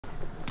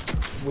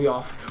We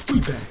off. We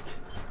back.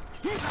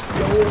 Yo,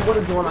 what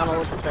is going on,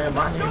 Olympus fan?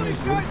 My name is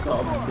Luke, if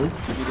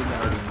you didn't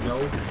already know.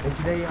 And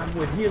today I'm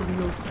with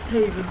Helios,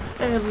 Haven,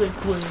 and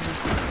Liquid.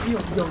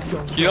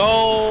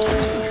 Yo,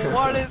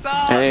 what is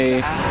up? Hey.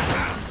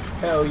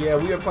 Hell yeah,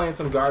 we are playing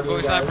some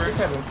Guardian, guys. Just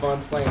having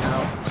fun slaying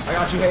out. I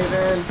got you,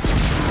 Haven.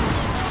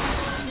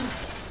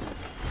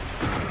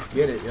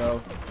 Get it,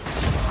 yo.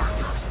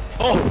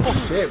 Oh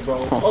shit,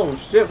 bro. Oh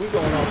shit, we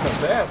going off the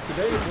bat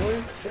today,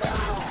 boy.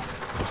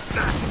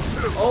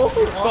 Oh,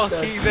 off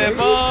that them up.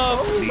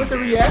 Oh, with the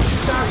reaction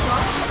shot.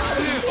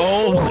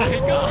 Oh my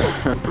god.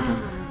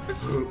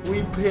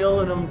 We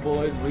peeling them,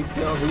 boys. We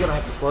peeling. We're gonna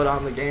have to slow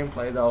down the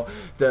gameplay though.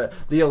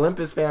 The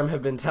Olympus fam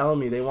have been telling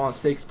me they want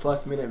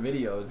 6+ minute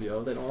videos,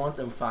 yo. They don't want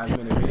them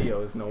 5-minute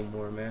videos no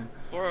more, man.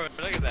 Bro,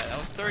 look at that. That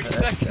was 30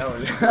 seconds. That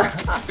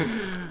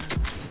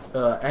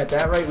was at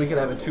that rate, we could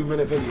have a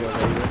 2-minute video,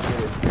 baby. Let's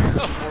get it.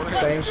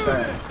 Same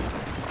strats.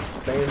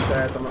 Same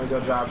strats. I'm gonna go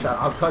drop shot.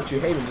 I'll cut you.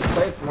 Hayden, just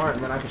play it smart,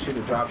 and then I can shoot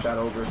a drop shot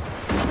over.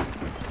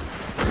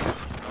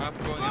 I'm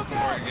going in for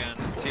more again.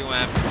 Let's see what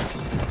happens.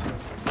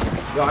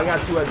 Yo, I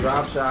got 2 at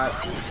drop shot.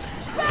 I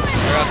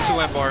got 2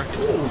 at bar.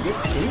 Ooh, get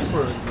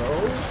super, bro.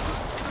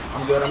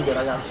 I'm good. I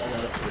got it.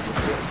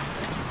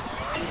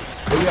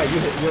 Oh yeah, you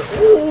hit.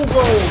 Ooh,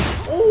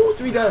 bro. Ooh,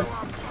 3 dead.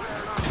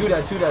 2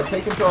 dead.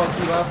 Take control.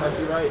 See left. I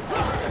see right.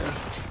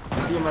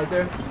 You see him right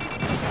there?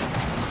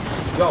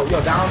 Yo,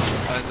 down.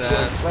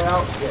 Play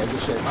out. Yeah,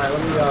 good shit. Alright,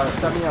 let me,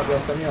 set me up, bro.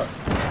 Set me up.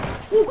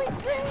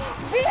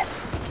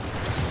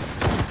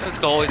 Let's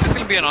go. Is this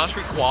gonna be an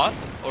on-street quad?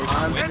 Or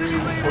QUINT?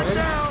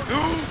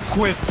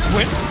 QUINT.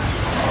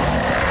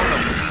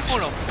 Oh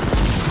no.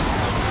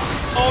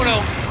 Oh no.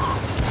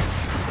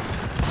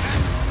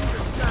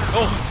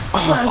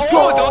 Let's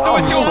go! Don't do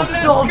it to him!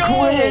 Let's go!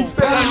 QUINT,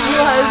 baby!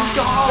 Let's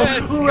go!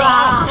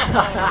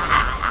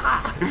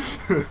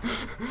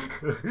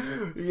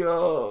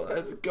 Yo,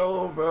 let's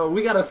go, bro.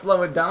 We gotta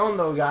slow it down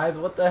though, guys.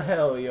 What the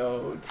hell,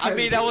 yo? I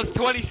mean, that was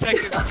 20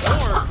 seconds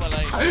more, but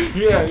like...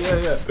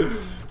 Yeah.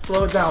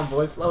 Slow it down,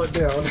 boy. Slow it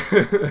down. You're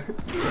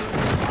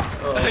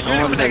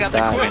the one that got the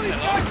QUINT.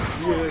 Yeah,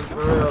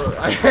 for real.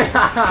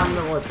 I'm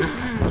the one.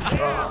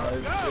 Oh,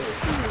 shit.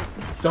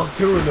 Stop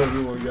killing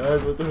everyone,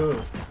 guys. What the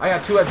hell? I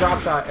got 2 at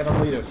drop shot, and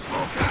I'm leader.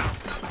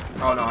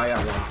 Oh, no, I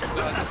got 1.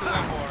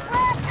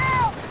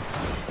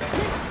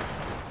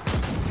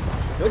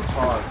 Good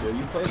toss, yo.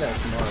 You play that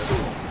smart.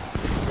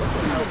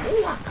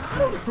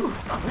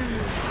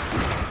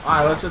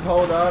 Alright, let's just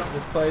hold up.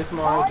 Just play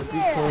smart. Just be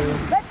cool.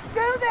 Let's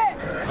do this!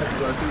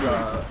 Let's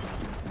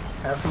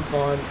have some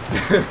fun.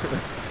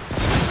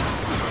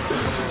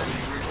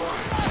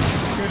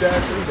 2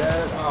 dead, 3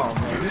 dead. Oh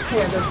man, you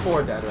can't. There's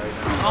 4 dead right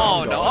now.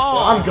 Oh no!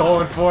 I'm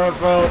going for it,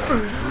 bro. No,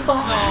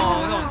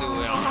 don't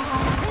do it.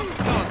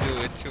 Don't do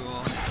it to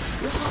him.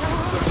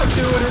 I'm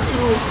doing it to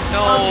him.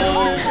 No.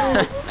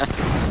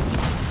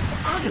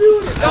 I'm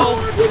doing it. No,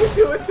 I'm gonna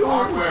do it to him.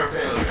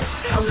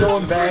 I'm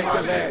going back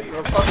to back.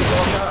 I'm fucking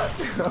going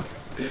nuts.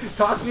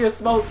 Toss me a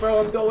smoke, bro.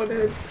 I'm going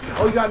in.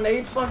 Oh, you got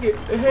nades? Fuck it.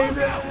 Hey,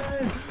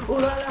 man. Oh, la,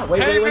 la.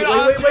 Wait.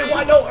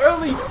 Why no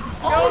early?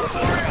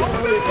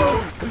 Early,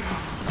 bro.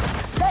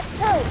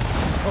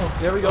 Oh,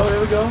 there we go.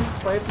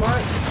 Play it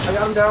smart. I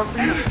got him down for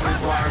you.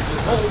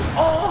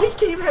 Oh, he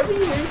came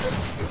heavy-handed.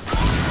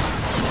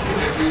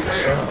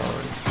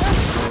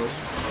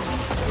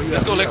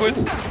 Let's go, Liquids.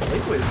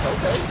 Liquids,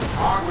 okay.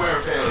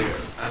 Hardware failure.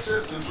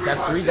 Assistance required.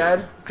 Got 3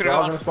 dead. They're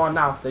all gonna spawn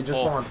now. They just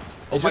spawned.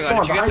 They just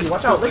spawned behind you.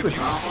 Watch out, Liquid.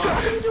 What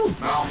are you doing?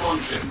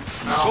 Malfunction.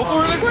 Go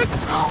for it, Liquid.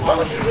 What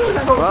are you doing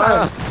that whole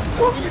time?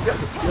 What are you doing?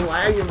 You're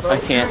lagging, bro. I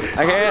can't.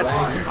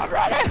 I'm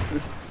running.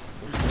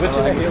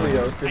 Switching to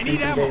Helios to see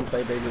some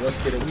gameplay, baby.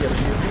 Let's get it. We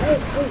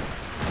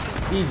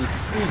have easy.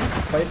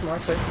 Play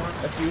smart.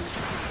 That's you.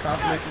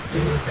 Confidence is key.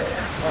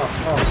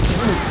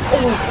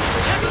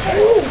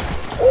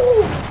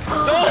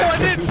 No, I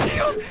didn't see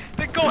him.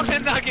 The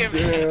golden nugget,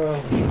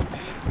 man.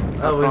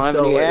 That was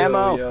so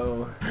ammo.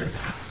 Yo.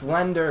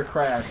 Slender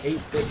craft,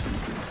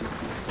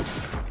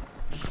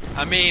 850.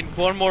 I mean,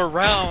 one more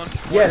round.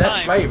 Yeah,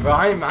 that's right, bro.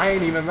 I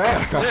ain't even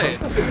mad.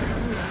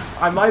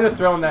 I might have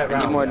thrown that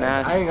round. More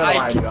I ain't gonna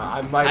lie, bro.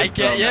 I might have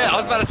thrown that I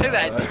was about to say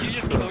round, that. Did you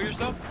just kill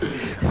yourself?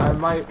 I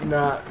might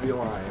not be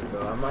lying,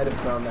 bro. I might have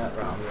thrown that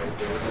round right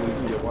there, so we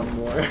can get one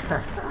more.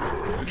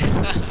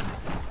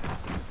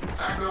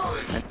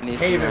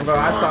 Haven, bro,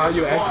 I saw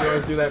you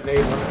accidentally threw that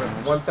nade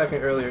 1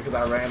 second earlier because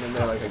I ran in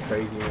there like a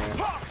crazy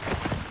man.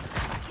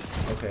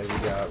 Okay,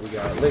 we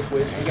got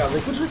liquid. We got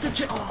liquids with the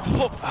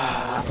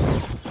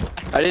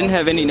I didn't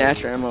have any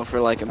natural ammo for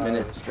like a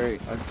minute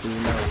straight. I see you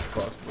now as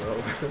fuck, bro.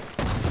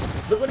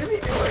 Look, what is he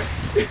doing?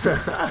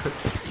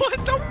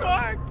 What the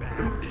fuck?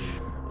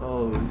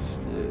 Oh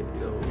shit,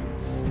 yo.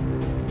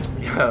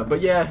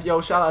 But yeah,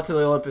 yo, shout out to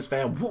the Olympus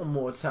fam one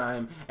more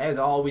time. As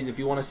always, if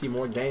you want to see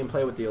more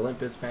gameplay with the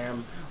Olympus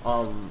fam,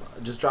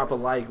 just drop a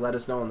like, let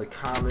us know in the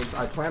comments.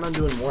 I plan on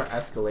doing more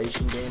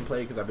escalation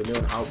gameplay because I've been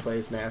doing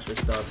outplay smasher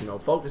stuff, you know,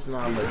 focusing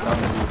on the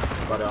W.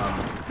 But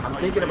I'm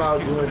thinking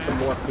about doing some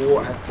more full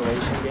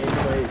escalation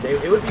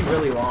gameplay. It would be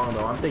really long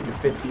though. I'm thinking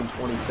 15,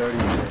 20, 30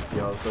 minutes,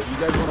 yo. So if you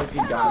guys want to see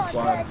God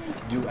Squad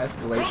do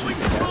escalation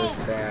together,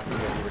 staff, and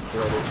get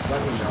recorded, just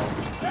let me know.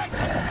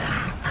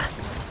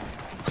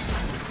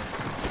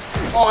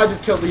 Oh, I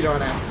just killed leader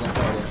on accident.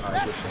 Oh, yeah.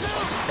 Alright, good shit.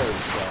 Holy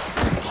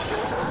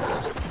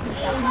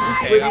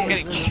shit. Okay, I'm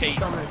getting chased.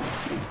 It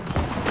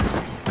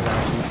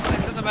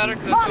doesn't matter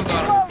because I still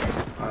got him.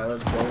 Alright,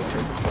 let's go.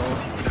 Take control.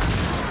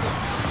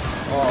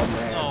 Oh,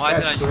 man. No, I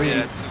did not do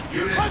that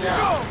too.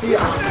 See, I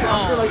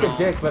feel like a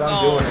dick, but I'm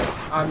doing it.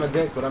 I'm a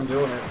dick, but I'm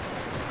doing it.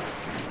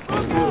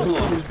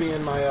 Who's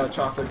being my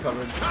chocolate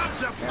covered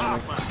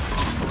animal?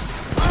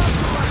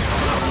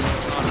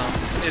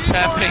 It's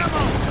happening.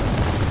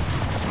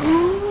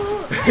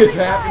 It's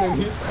happening,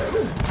 he said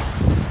it.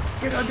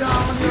 Get her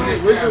down, yo.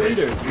 Where's the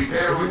leader? Is he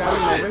not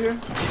even over here?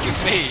 He's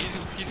with me.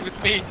 He's with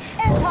me.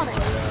 Oh my god.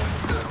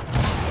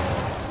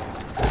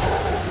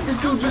 This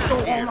dude just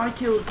stole all my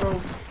kills, bro.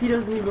 He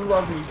doesn't even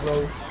love me, bro.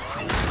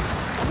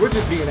 We're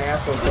just being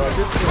assholes, bro.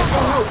 This is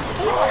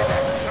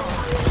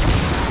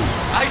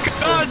I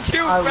got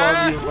you, I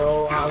man. love you,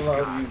 bro. I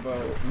love you, bro.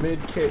 Mid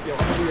kick, yo. I'm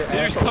gonna be an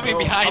asshole. Coming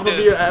behind I'm gonna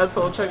be an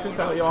asshole. Check this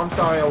out, yo. I'm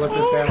sorry,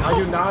 Olympus fan. I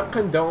do not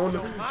condone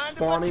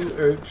spawning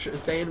or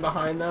staying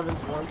behind them and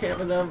spawn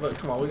camping them, but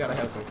come on, we gotta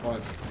have some fun.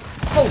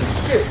 Holy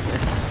shit!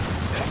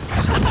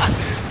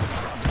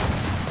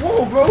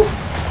 Whoa, bro!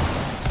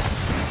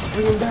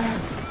 Bring him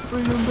back!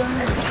 Bring him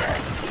back!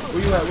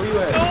 Where you at? Where you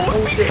at?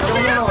 Oh shit!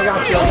 No! I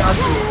got you! I got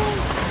you!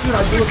 Dude, I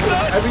do it for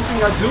everything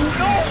I do.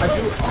 I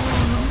do it.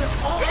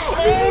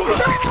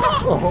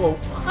 Oh,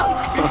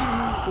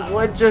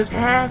 what just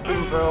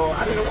happened, bro?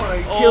 I didn't want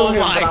to kill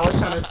him, but I was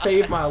trying to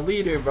save my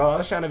leader, bro. I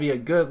was trying to be a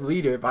good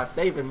leader by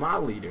saving my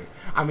leader.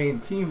 I mean,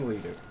 team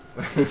leader.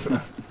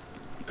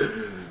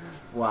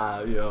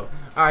 Wow, yo.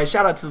 Alright,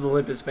 shout out to the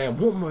Olympus fam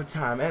one more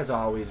time, as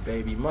always,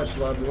 baby. Much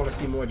love. We want to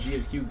see more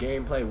GSQ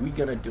gameplay.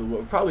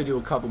 We'll probably do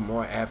a couple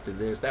more after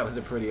this. That was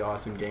a pretty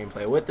awesome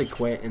gameplay with the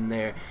Quint in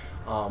there.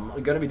 I'm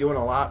going to be doing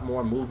a lot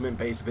more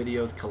movement-based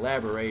videos,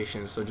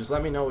 collaborations, so just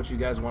let me know what you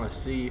guys want to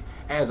see.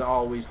 As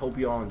always, hope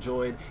you all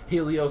enjoyed.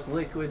 Helios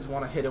Liquids,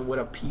 want to hit him with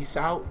a peace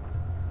out?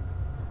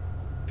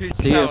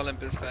 Peace out,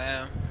 Olympus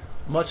fam.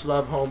 Much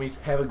love, homies.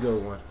 Have a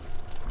good one.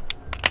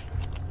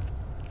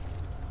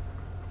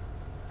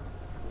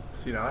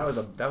 See, now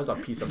that was a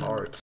piece of art.